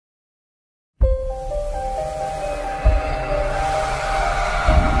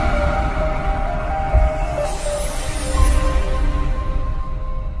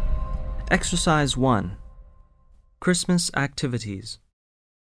Exercise 1. Christmas Activities.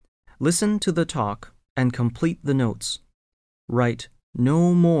 Listen to the talk and complete the notes. Write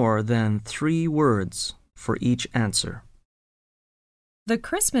no more than 3 words for each answer. The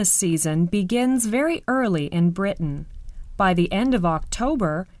Christmas season begins very early in Britain. By the end of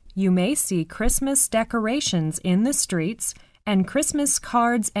October, you may see Christmas decorations in the streets and Christmas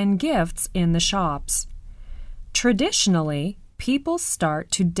cards and gifts in the shops. Traditionally, people start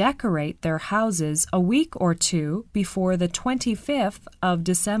to decorate their houses a week or two before the 25th of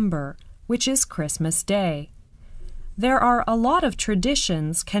December, which is Christmas Day. There are a lot of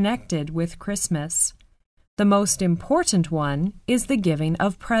traditions connected with Christmas. The most important one is the giving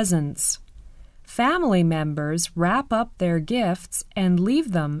of presents. Family members wrap up their gifts and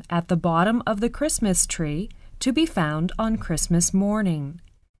leave them at the bottom of the Christmas tree to be found on Christmas morning.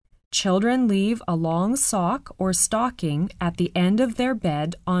 Children leave a long sock or stocking at the end of their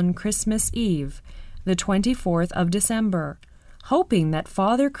bed on Christmas Eve, the 24th of December, hoping that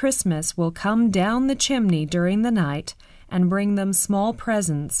Father Christmas will come down the chimney during the night and bring them small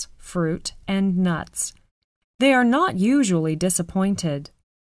presents, fruit, and nuts. They are not usually disappointed.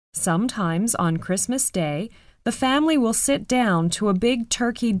 Sometimes on Christmas Day, the family will sit down to a big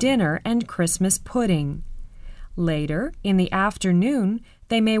turkey dinner and Christmas pudding. Later, in the afternoon,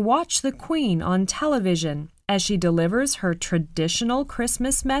 they may watch the Queen on television as she delivers her traditional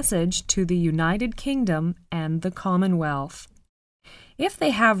Christmas message to the United Kingdom and the Commonwealth. If they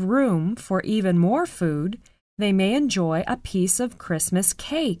have room for even more food, they may enjoy a piece of Christmas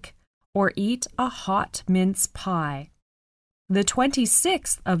cake or eat a hot mince pie. The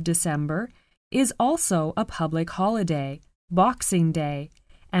 26th of December is also a public holiday, Boxing Day,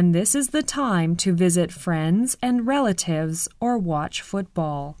 and this is the time to visit friends and relatives or watch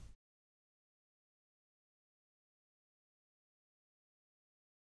football.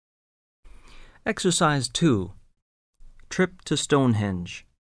 Exercise 2. Trip to Stonehenge.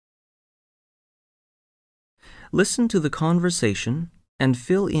 Listen to the conversation and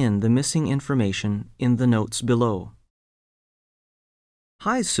fill in the missing information in the notes below.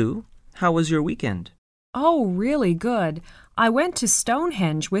 Hi, Sue. How was your weekend? Oh, really good. I went to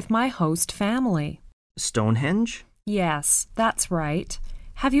Stonehenge with my host family. Stonehenge? Yes, that's right.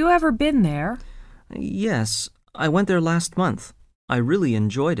 Have you ever been there? Yes, I went there last month. I really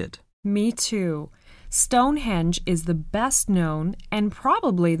enjoyed it. Me too. Stonehenge is the best known and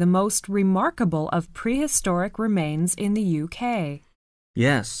probably the most remarkable of prehistoric remains in the UK.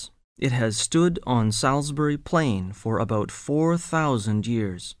 Yes, it has stood on Salisbury Plain for about 4,000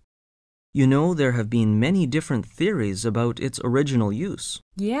 years. You know, there have been many different theories about its original use.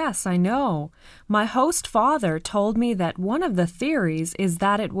 Yes, I know. My host father told me that one of the theories is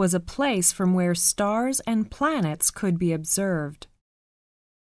that it was a place from where stars and planets could be observed.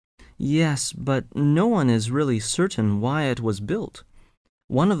 Yes, but no one is really certain why it was built.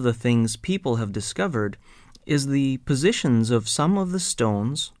 One of the things people have discovered is the positions of some of the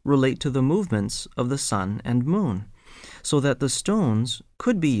stones relate to the movements of the sun and moon, so that the stones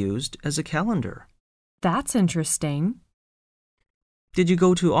could be used as a calendar. That's interesting. Did you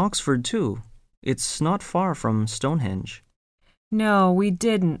go to Oxford too? It's not far from Stonehenge. No, we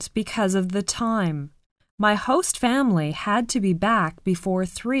didn't because of the time. My host family had to be back before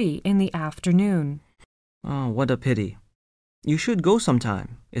 3 in the afternoon. Oh, what a pity. You should go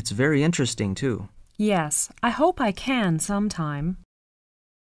sometime. It's very interesting too. Yes, I hope I can sometime.